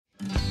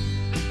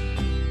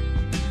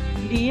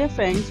Dear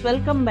friends,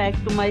 welcome back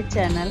to my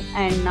channel,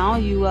 and now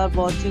you are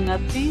watching a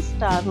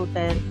 3-star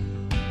hotel.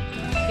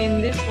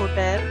 In this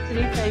hotel,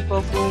 3 type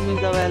of room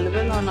is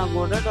available on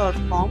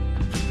agoda.com.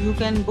 You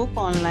can book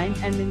online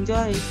and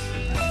enjoy it.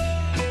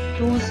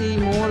 To see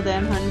more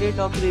than 100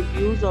 of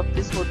reviews of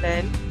this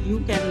hotel, you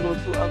can go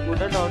to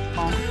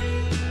agoda.com.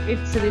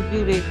 Its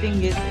review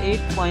rating is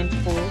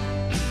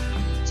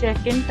 8.4.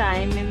 Check-in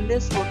time in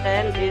this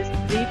hotel is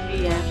 3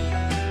 p.m.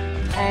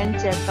 and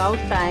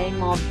check-out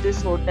time of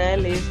this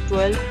hotel is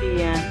 12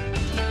 p.m.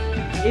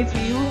 If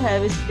you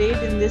have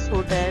stayed in this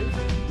hotel,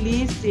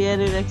 please share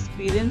your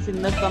experience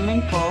in the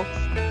comment box.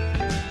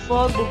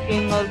 For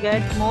booking or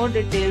get more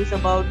details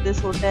about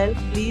this hotel,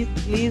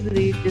 please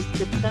read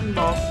description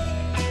box.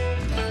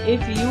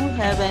 If you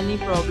have any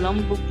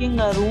problem booking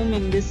a room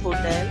in this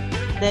hotel,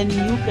 then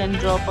you can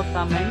drop a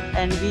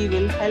comment and we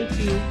will help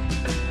you.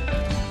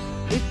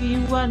 If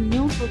you are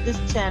new to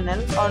this channel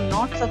or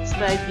not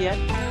subscribed yet,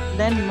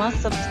 then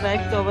must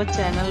subscribe to our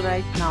channel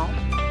right now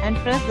and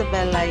press the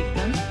bell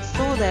icon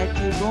so that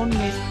you don't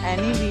miss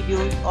any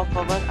videos of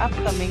our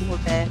upcoming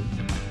hotel.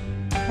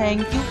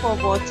 Thank you for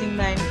watching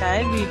the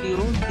entire video.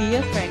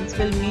 Dear friends,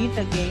 we'll meet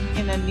again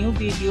in a new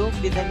video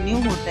with a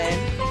new hotel.